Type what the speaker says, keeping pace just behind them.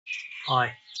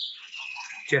Hi,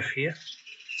 Geoff here.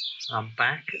 I'm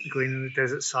back at the Green in the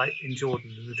Desert site in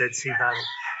Jordan in the Dead Sea Valley.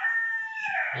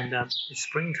 And it's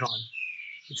springtime,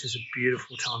 which is a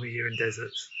beautiful time of year in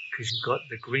deserts because you've got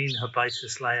the green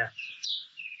herbaceous layer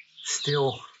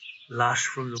still lush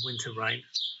from the winter rain.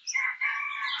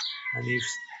 And you've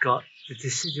got the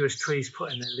deciduous trees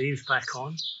putting their leaves back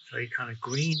on, so you're kind of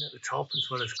green at the top as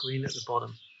well as green at the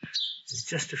bottom. It's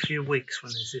just a few weeks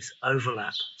when there's this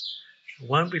overlap. It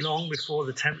won't be long before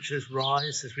the temperatures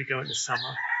rise as we go into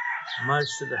summer.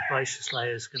 Most of the herbaceous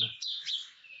layer is going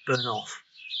to burn off.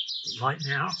 But right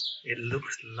now, it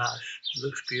looks lush. It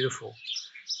looks beautiful.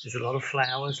 There's a lot of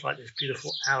flowers, like this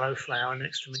beautiful aloe flower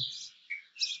next to me.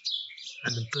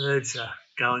 And the birds are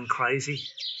going crazy.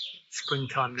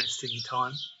 Springtime nesting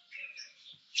time.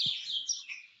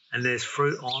 And there's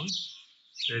fruit on.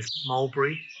 There's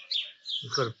mulberry.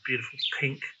 We've got a beautiful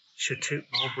pink shahtoot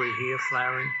mulberry here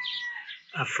flowering.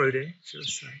 Fruiting, should I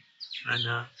say.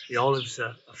 And the olives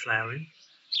are flowering.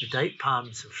 The date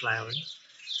palms are flowering.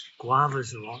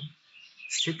 Guavas are on.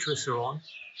 Citrus are on.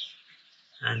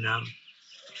 And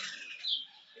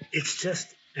it's just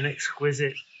an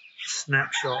exquisite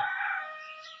snapshot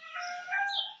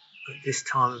at this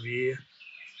time of year.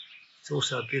 It's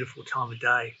also a beautiful time of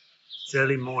day. It's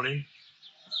early morning.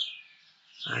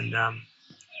 And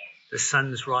the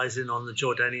sun's rising on the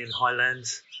Jordanian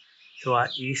highlands to our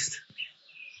east.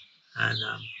 And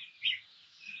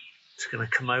it's going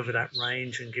to come over that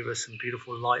range and give us some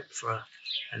beautiful light for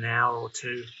an hour or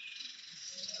two.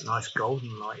 A nice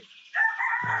golden light.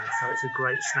 So it's a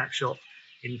great snapshot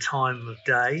in time of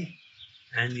day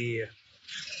and year.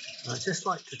 And I'd just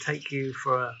like to take you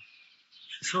for a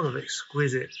sort of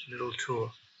exquisite little tour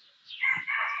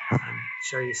and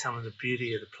show you some of the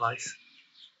beauty of the place.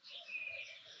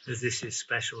 Because this is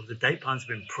special. The date palms have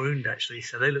been pruned actually,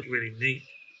 so they look really neat.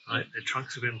 Right, the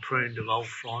trunks have been pruned of old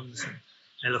fronds and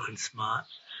they're looking smart.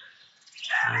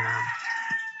 And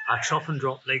our chop and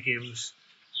drop legumes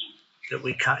that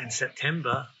we cut in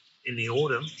September in the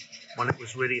autumn when it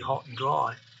was really hot and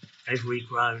dry, they've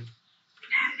regrown.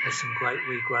 There's some great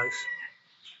regrowth.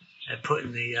 They're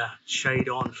putting the shade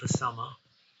on for summer,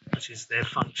 which is their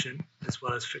function, as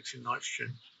well as fixing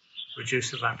nitrogen,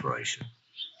 reduce evaporation.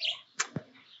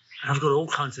 And I've got all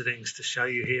kinds of things to show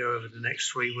you here over the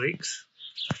next 3 weeks.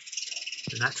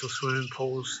 The natural swimming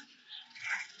pools,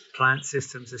 plant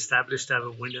systems established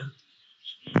over winter.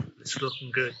 It's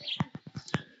looking good.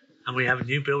 And we have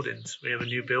new buildings. We have a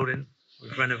new building.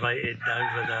 We've renovated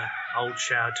over the old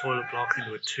shower toilet block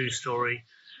into a 2-story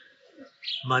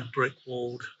mud brick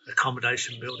walled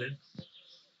accommodation building.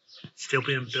 Still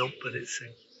being built, but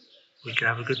we can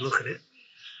have a good look at it.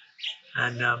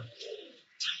 And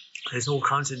there's all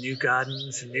kinds of new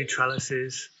gardens and new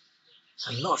trellises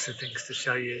and lots of things to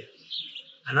show you.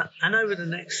 And over the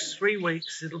next 3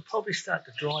 weeks, it'll probably start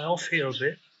to dry off here a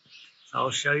bit. So I'll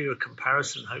show you a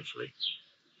comparison, hopefully.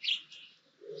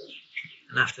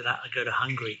 And after that, I go to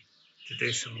Hungary to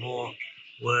do some more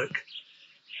work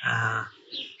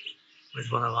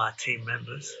with one of our team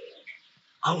members.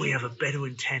 Oh, we have a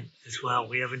Bedouin tent as well.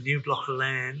 We have a new block of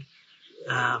land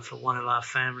for one of our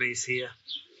families here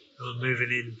who are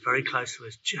moving in very close to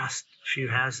us, just a few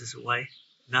houses away.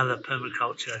 Another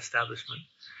permaculture establishment.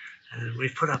 And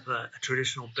we've put up a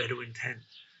traditional Bedouin tent,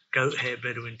 goat hair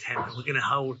Bedouin tent, and we're going to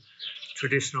hold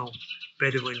traditional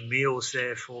Bedouin meals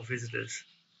there for visitors.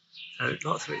 So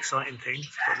lots of exciting things,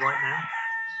 but right now,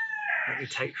 let me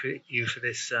take you for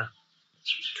this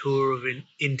tour of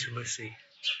intimacy.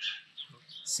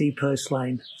 See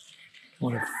Purslane.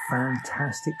 What a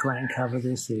fantastic ground cover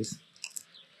this is.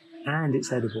 And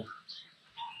it's edible.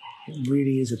 It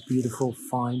really is a beautiful,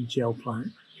 fine gel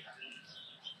plant.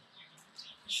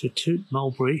 Shahtoot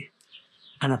mulberry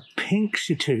and a pink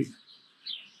shahtoot,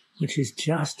 which is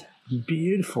just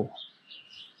beautiful.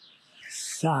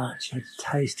 Such a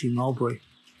tasty mulberry.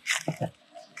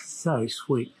 So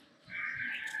sweet.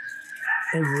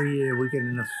 Every year we're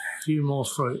getting a few more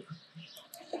fruit.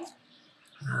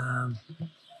 I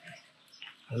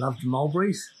love the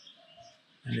mulberries,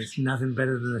 and there's nothing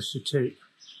better than a shahtoot.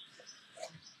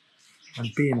 And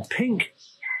being pink,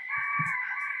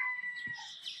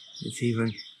 it's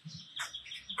even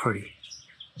pretty.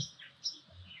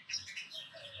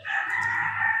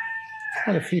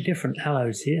 Quite a few different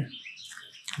aloes here.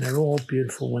 They're all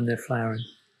beautiful when they're flowering.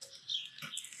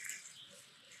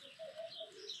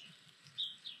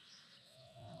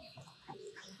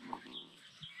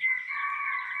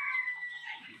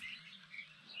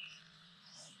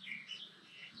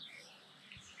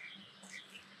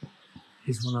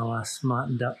 Here's one of our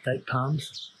smartened up date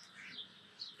palms,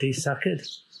 desuckered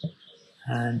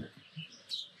and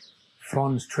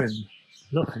fronds trimmed,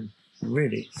 looking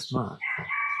really smart.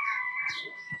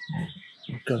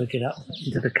 I've got to get up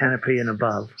into the canopy and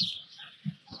above.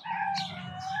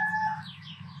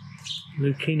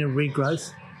 Leucaena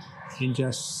regrowth. In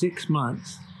just 6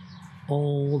 months,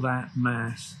 all that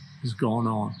mass has gone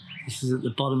on. This is at the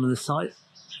bottom of the site,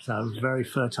 so a very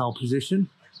fertile position,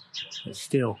 but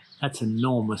still, that's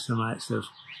enormous amounts of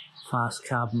fast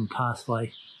carbon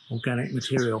pathway organic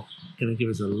material. Going to give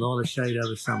us a lot of shade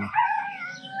over summer.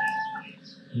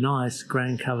 Nice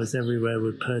ground covers everywhere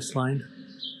with Purslane,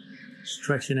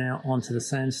 stretching out onto the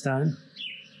sandstone,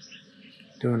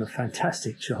 doing a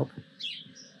fantastic job.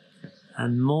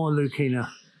 And more leucaena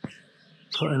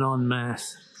putting on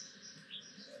mass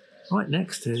right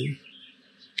next to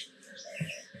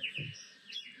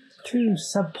 2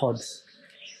 subpods,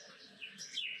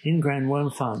 in-ground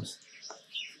worm farms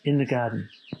in the garden,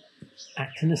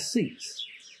 acting as seats,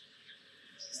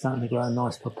 starting to grow a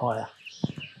nice papaya.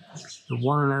 The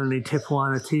one and only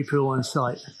tipuana tipu on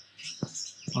site,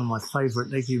 one of my favourite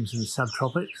legumes in the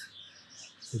subtropics.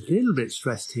 It's a little bit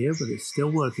stressed here, but it's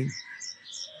still working.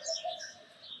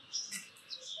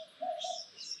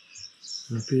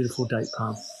 And a beautiful date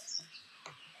palm,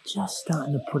 just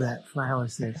starting to put out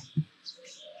flowers there.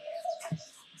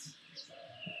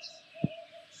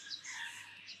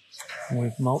 And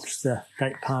we've mulched the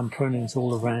date palm prunings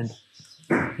all around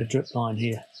the drip line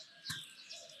here.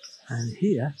 And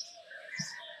here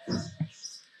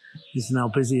is an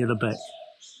albizzia lebbeck,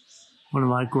 one of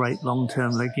my great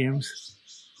long-term legumes,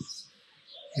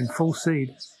 in full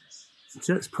seed.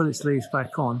 Just put its leaves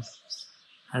back on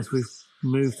as we've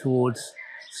moved towards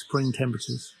spring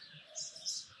temperatures.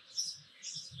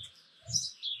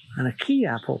 And a key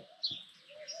apple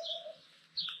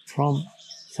from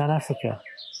South Africa.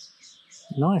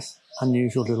 Nice,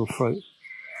 unusual little fruit.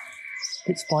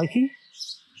 Bit spiky,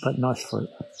 but nice fruit.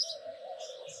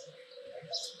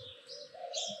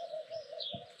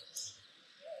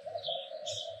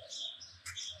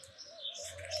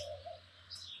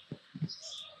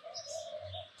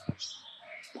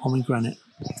 Pomegranate,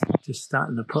 just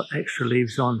starting to put extra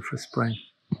leaves on for spring.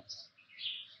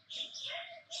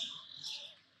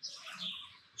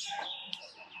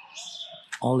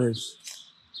 Olives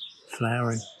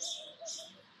flowering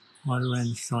right around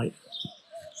the site.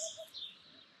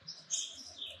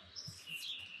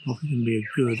 Probably going to be a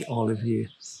good olive year.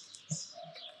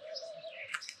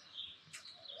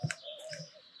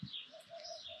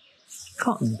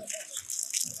 Cotton.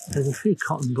 There's a few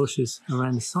cotton bushes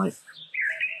around the site.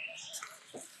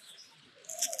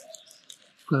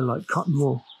 Grow like cotton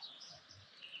wool.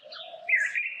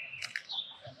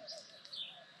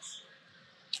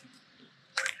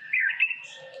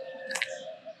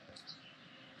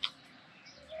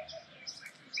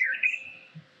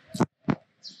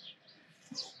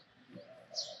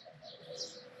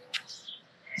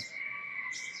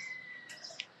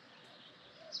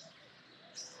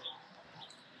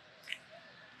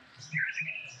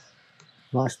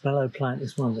 Marshmallow plant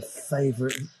is one of the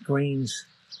favourite greens,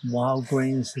 wild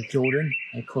greens of Jordan.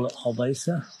 They call it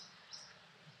herbaceous,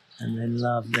 and they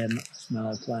love their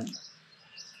marshmallow plant.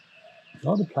 A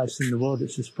lot of places in the world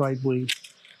it's a sprayed weed.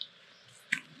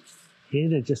 Here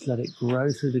they just let it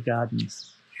grow through the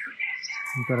gardens.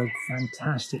 We've got a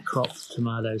fantastic crop of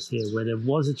tomatoes here. Where there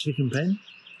was a chicken pen,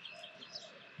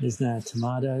 there's now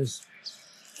tomatoes,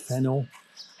 fennel,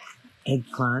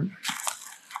 eggplant,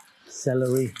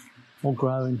 celery, all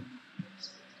growing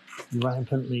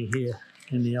rampantly here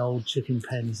in the old chicken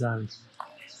pen zone.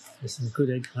 There's some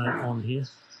good eggplant on here.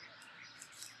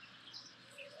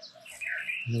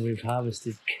 And then we've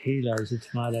harvested kilos of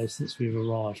tomatoes since we've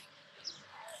arrived.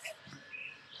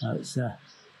 So it's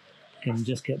can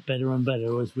just get better and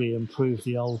better as we improve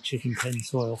the old chicken pen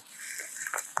soil.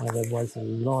 There was a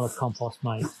lot of compost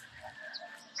made.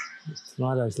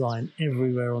 Tomatoes lying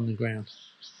everywhere on the ground.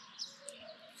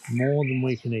 More than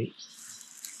we can eat.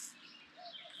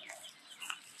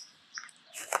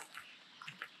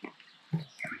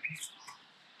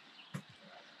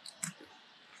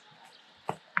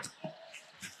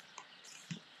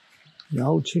 The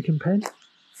old chicken pen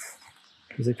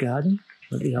is a garden,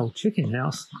 but the old chicken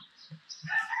house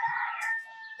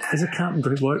is a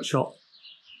carpentry workshop.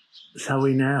 So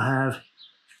we now have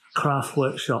a craft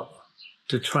workshop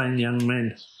to train young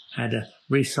men how to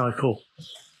recycle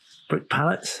brick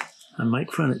pallets and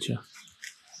make furniture.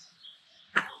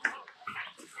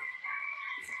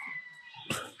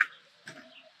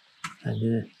 And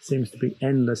there seems to be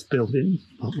endless building,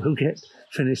 but we'll get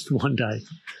finished one day.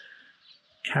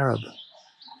 Carob.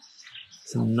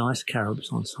 Some nice carobs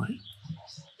on site.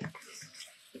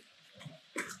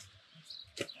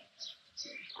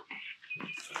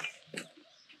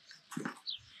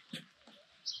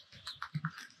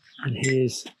 And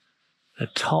here's a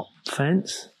top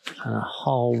fence and a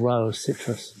whole row of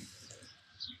citrus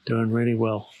doing really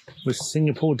well, with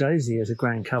Singapore daisy as a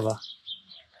ground cover.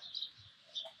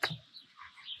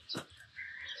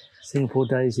 Singapore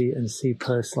daisy and sea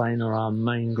purslane are our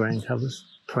main ground covers,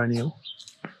 perennial.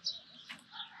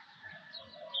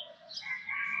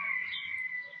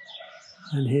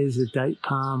 And here's a date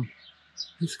palm.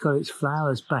 It's got its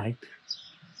flowers bagged.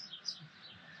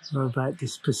 We're about to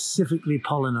specifically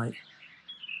pollinate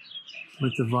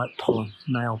with the right pollen,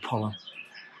 male pollen.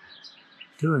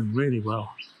 Doing really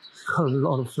well. It's got a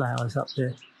lot of flowers up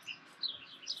there.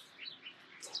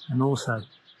 And also,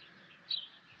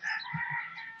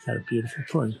 it's had a beautiful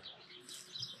prune.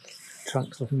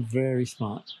 Trunk's looking very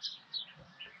smart.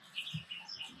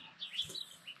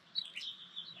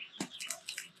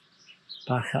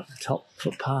 Back up the top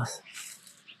footpath.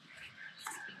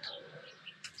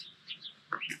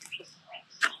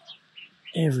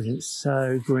 Everything's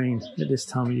so green at this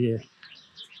time of year.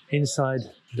 Inside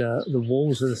the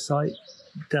walls of the site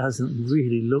doesn't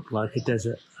really look like a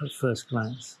desert at first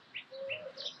glance.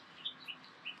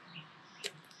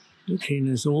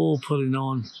 Leucaena's all pulling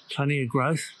on plenty of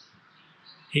growth,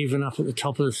 even up at the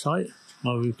top of the site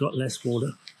where we've got less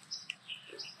water.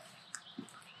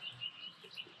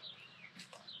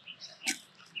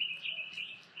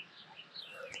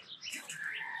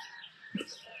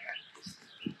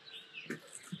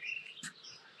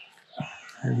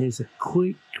 And here's a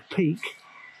quick peek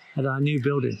at our new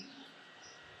building,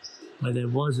 where there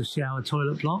was a shower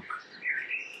toilet block.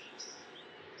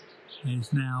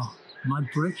 There's now mud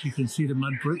brick. You can see the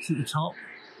mud bricks at the top,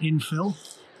 infill,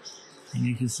 and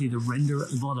you can see the render at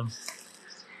the bottom.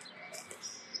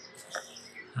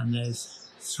 And there's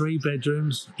 3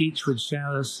 bedrooms, each with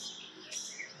showers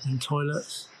and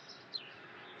toilets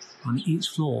on each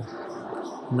floor.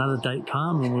 Another date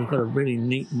palm, and we've got a really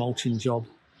neat mulching job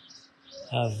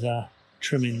of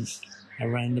trimmings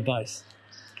around the base.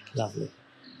 Lovely.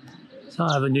 So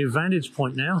I have a new vantage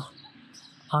point now.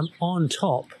 I'm on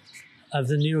top of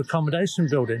the new accommodation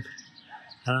building,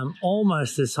 and I'm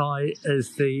almost as high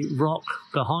as the rock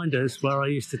behind us where I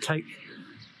used to take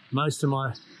most of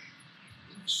my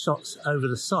shots over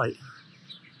the site.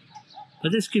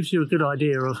 But this gives you a good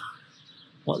idea of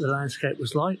what the landscape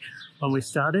was like when we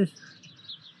started.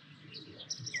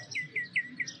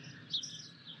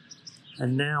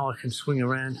 And now I can swing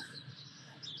around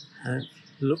and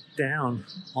look down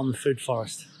on the food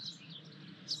forest.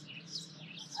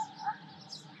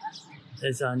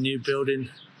 There's our new building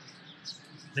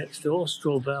next door,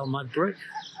 straw bale mud brick.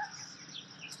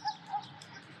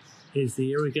 Here's the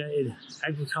irrigated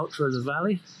agriculture of the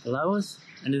valley below us,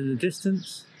 and in the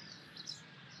distance,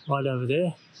 right over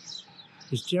there,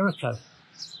 is Jericho,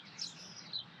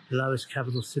 the lowest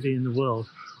capital city in the world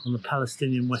on the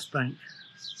Palestinian West Bank.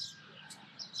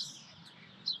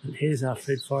 And here's our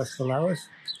food forest below us.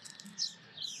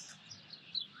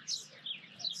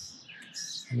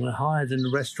 And we're higher than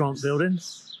the restaurant building.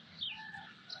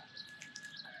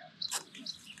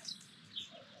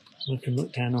 We can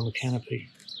look down on the canopy.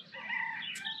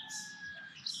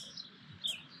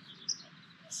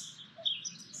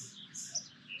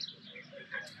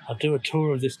 I'll do a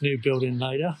tour of this new building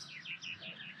later.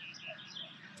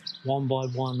 One by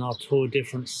one, I'll tour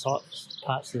different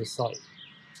parts of the site.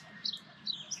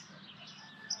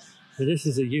 So this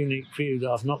is a unique view that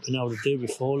I've not been able to do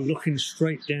before, looking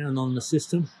straight down on the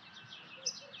system,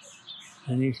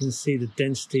 and you can see the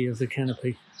density of the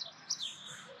canopy.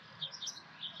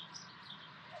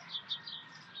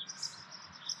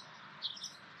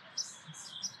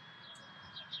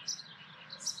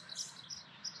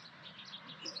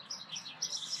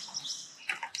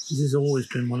 This has always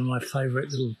been one of my favourite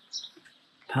little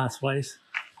pathways,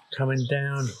 coming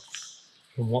down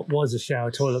from what was a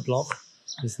shower toilet block.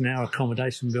 It's now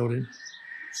accommodation building.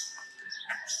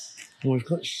 And we've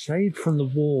got shade from the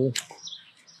wall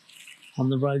on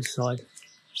the roadside.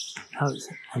 Now it's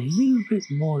a little bit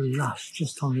more lush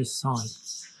just on this side,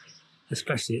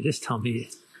 especially at this time of year.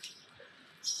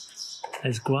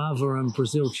 There's guava and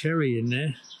Brazil cherry in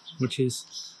there, which is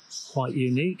quite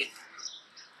unique.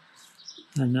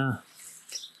 And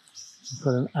we've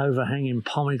got an overhanging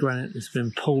pomegranate that's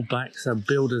been pulled back so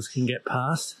builders can get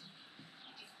past.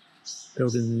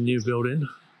 Building the new building,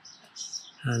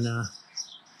 and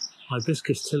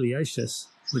hibiscus tiliaceus,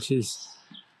 which is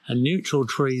a neutral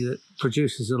tree that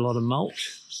produces a lot of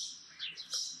mulch.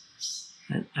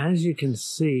 And as you can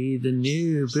see, the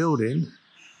new building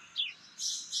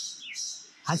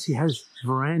actually has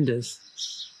verandas,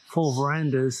 4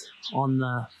 verandas on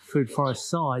the food forest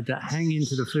side that hang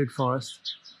into the food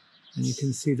forest, and you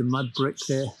can see the mud brick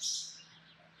there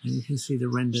And you can see the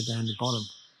render down the bottom.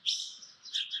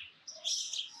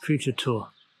 Future tour,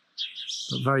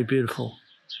 but very beautiful.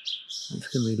 It's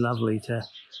going to be lovely to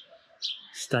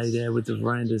stay there with the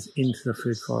verandas into the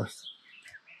food forest.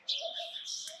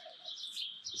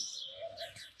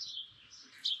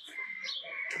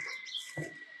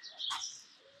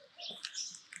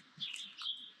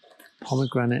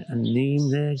 Pomegranate and neem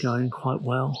there going quite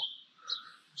well.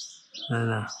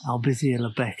 And albizzia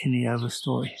lebbeck in the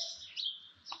overstory.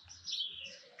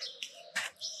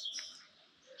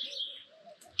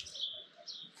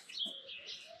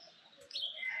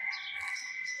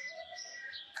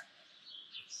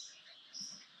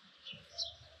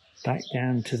 Back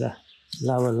down to the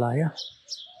lower layer.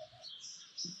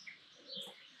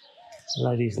 The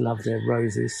ladies love their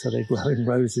roses, so they're growing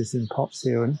roses in pots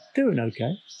here and doing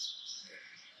okay.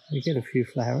 They get a few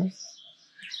flowers.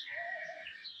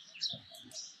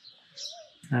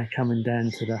 Now coming down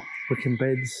to the wicking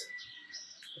beds.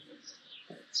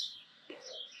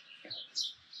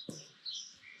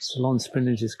 Salon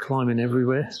spinach is climbing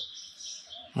everywhere.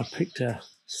 I picked a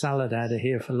salad out of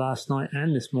here for last night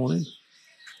and this morning.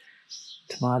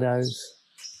 Tomatoes,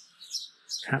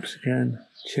 capsicum,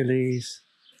 chilies,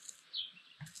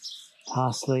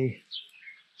 parsley,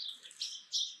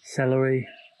 celery,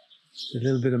 a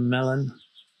little bit of melon,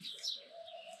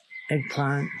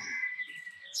 eggplant.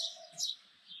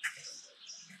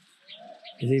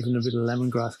 There's even a bit of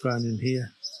lemongrass grown in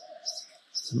here.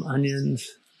 Some onions,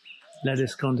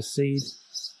 lettuce gone to seed.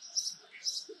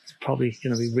 It's probably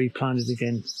going to be replanted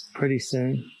again pretty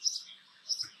soon.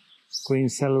 Green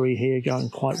celery here going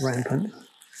quite rampant.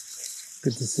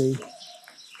 Good to see.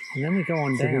 And then we go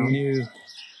on down to the new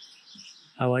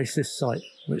oasis site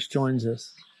which joins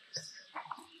us.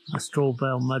 A straw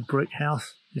bale mud brick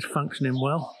house is functioning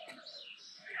well.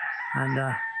 And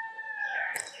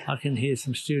I can hear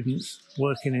some students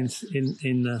working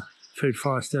in the food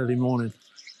forest early morning.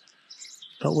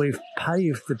 But we've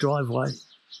paved the driveway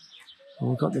and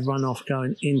we've got the runoff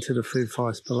going into the food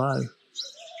forest below.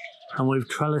 And we've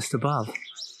trellised above.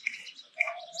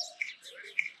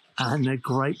 And the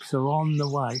grapes are on the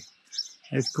way.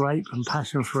 There's grape and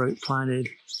passion fruit planted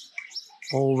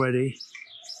already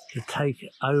to take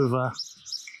over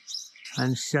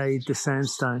and shade the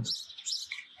sandstone.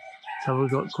 So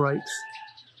we've got grapes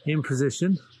in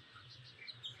position.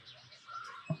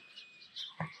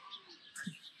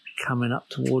 Coming up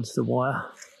towards the wire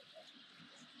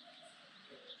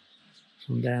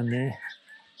from down there.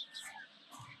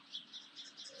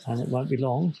 And it won't be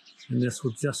long, and this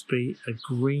will just be a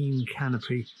green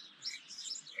canopy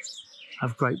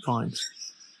of grapevines.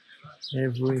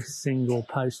 Every single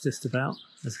post just about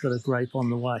has got a grape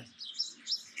on the way.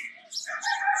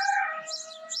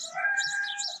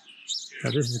 So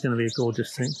this is going to be a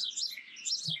gorgeous thing.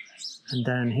 And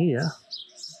down here,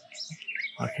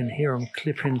 I can hear them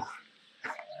clipping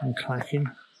and clacking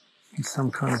in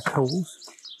some kind of tools.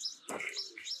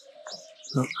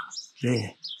 Look,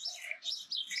 there.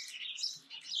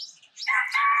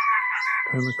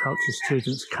 Permaculture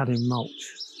students cutting mulch,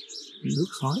 it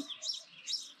looks like.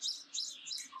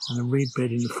 And a reed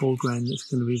bed in the foreground that's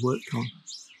going to be worked on.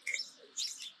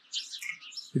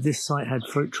 But this site had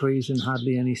fruit trees and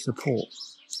hardly any support.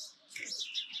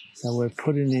 So we're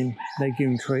putting in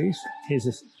legume trees. Here's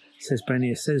a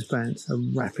Sesbania sesbans, a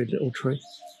rapid little tree.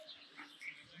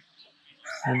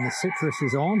 And the citrus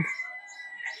is on.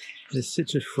 There's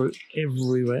citrus fruit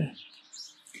everywhere.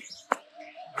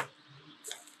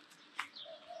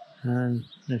 And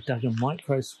they've dug a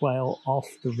micro swale off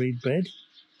the reed bed.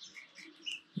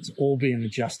 It's all being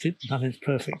adjusted. Nothing's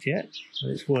perfect yet,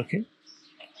 but it's working.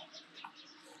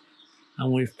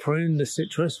 And we've pruned the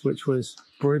citrus, which was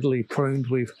brutally pruned.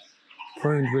 We've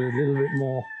pruned with a little bit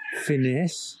more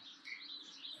finesse.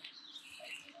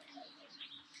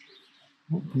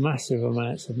 Massive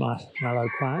amounts of marshmallow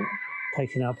plant,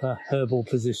 taking up a herbal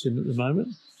position at the moment.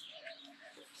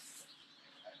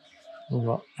 We've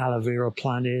got aloe vera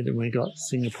planted, and we've got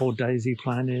Singapore daisy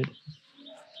planted.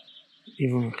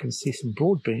 Even I can see some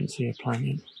broad beans here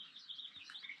planted.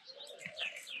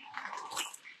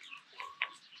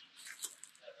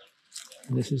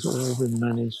 And this has all been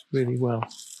managed really well.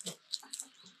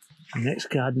 The next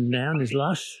garden down is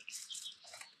lush.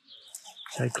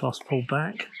 Shade cloths pulled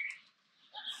back.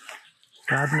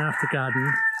 Garden after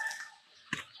garden,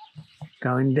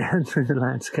 going down through the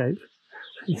landscape.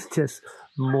 It's just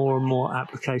more and more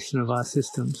application of our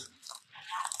systems.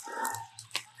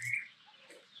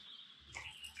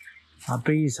 Our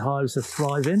bees' hives are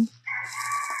thriving.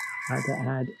 Had to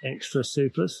add extra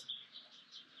supers.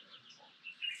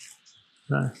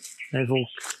 So they've all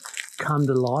come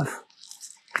to life.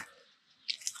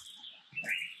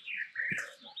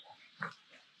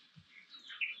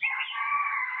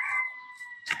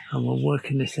 And we're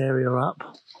working this area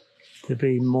up to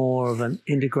be more of an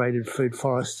integrated food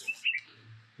forest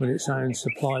with its own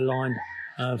supply line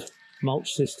of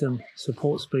mulch system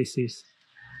support species.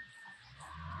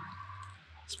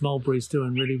 This mulberry's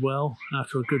doing really well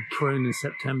after a good prune in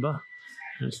September,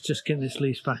 and it's just getting its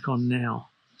leaves back on now.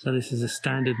 So this is a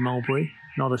standard mulberry,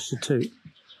 not a shahtoot.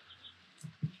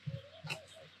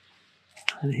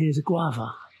 And here's a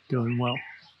guava doing well.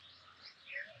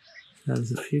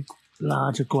 There's a few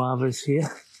larger guavas here,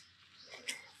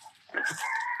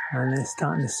 and they're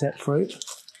starting to set fruit.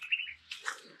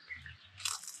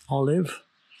 Olive.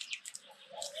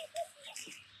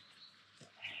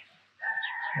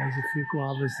 There's a few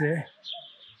guavas there.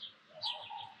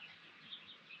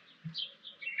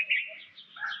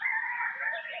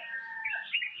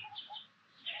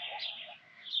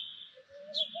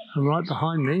 And right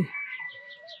behind me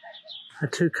are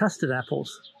 2 custard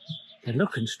apples. They're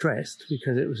looking stressed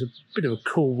because it was a bit of a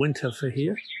cool winter for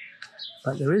here,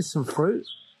 but there is some fruit,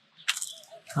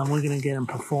 and we're going to get them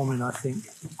performing, I think.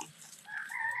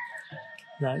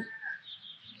 So,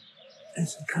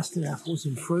 there's some custard apples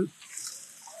in fruit,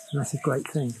 and that's a great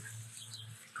thing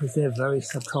because they're very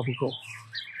subtropical.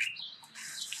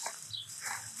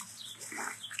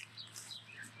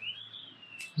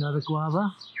 Another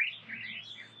guava.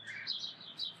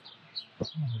 Oh,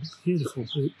 beautiful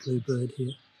bluebird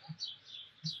here.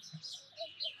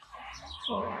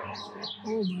 Oh,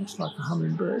 almost like a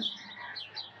hummingbird.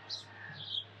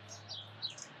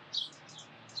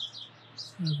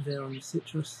 Over there on the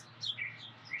citrus.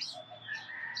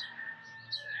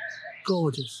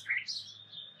 Gorgeous.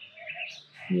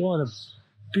 What a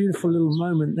beautiful little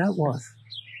moment that was.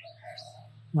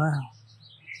 Wow.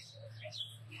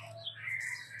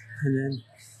 And then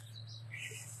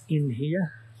in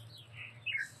here,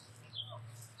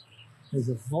 there's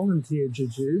a volunteer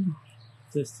jujube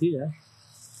just here.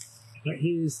 But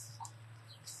here's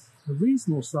a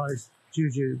reasonable sized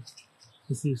jujube.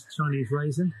 This is Chinese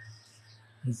raisin,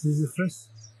 a Deciduous.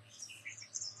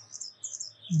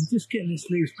 And just getting its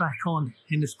leaves back on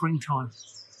in the springtime.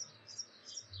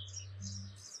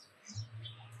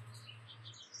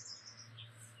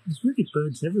 There's really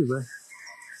birds everywhere,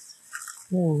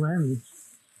 all around me.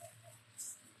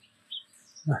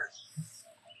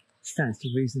 Stands to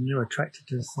reason they're attracted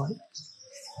to the site.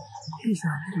 Here's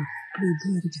our little blue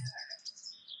bird again.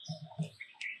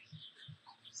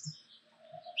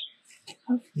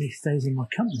 Hopefully he stays in my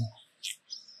company.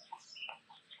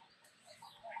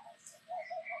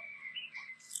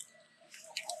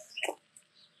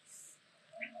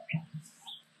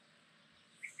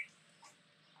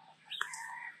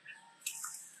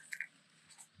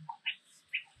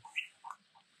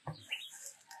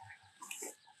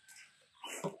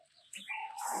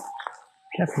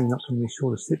 Definitely not going to be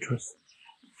short of citrus.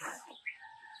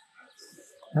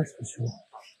 That's for sure.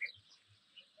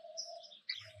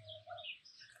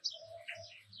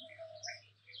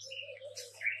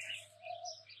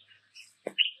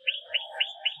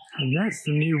 And that's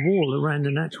the new wall around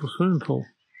the natural swimming pool,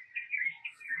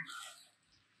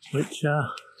 which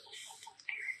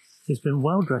has been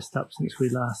well dressed up since we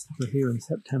last were here in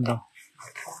September.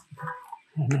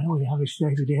 And now we have a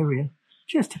shaded area.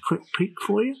 Just a quick peek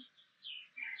for you.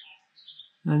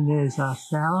 And there's our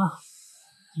shower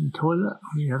and toilet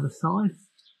on the other side.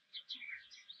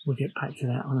 We'll get back to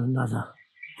that on another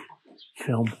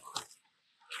film.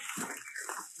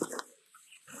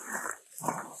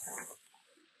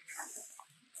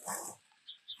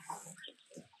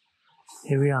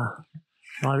 Here we are,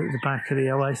 right at the back of the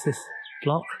oasis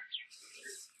block,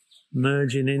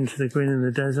 merging into the green in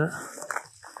the desert.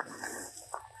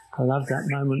 I love that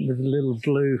moment with the little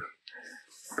blue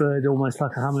bird, almost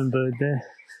like a hummingbird there.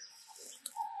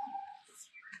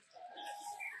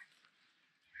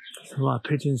 Some of our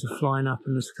pigeons are flying up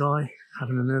in the sky,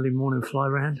 having an early morning fly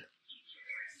round,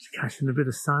 just catching a bit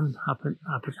of sun up at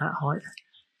that height.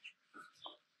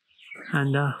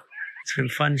 And it's been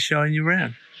fun showing you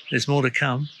around. There's more to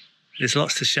come. There's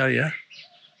lots to show you.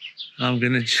 I'm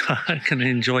going to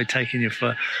enjoy taking you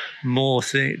for more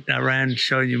things around,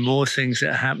 showing you more things that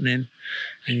are happening,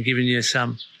 and giving you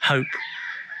some hope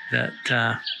that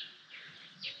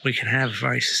we can have a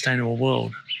very sustainable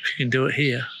world. If you can do it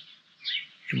here,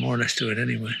 you can more or less do it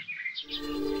anywhere.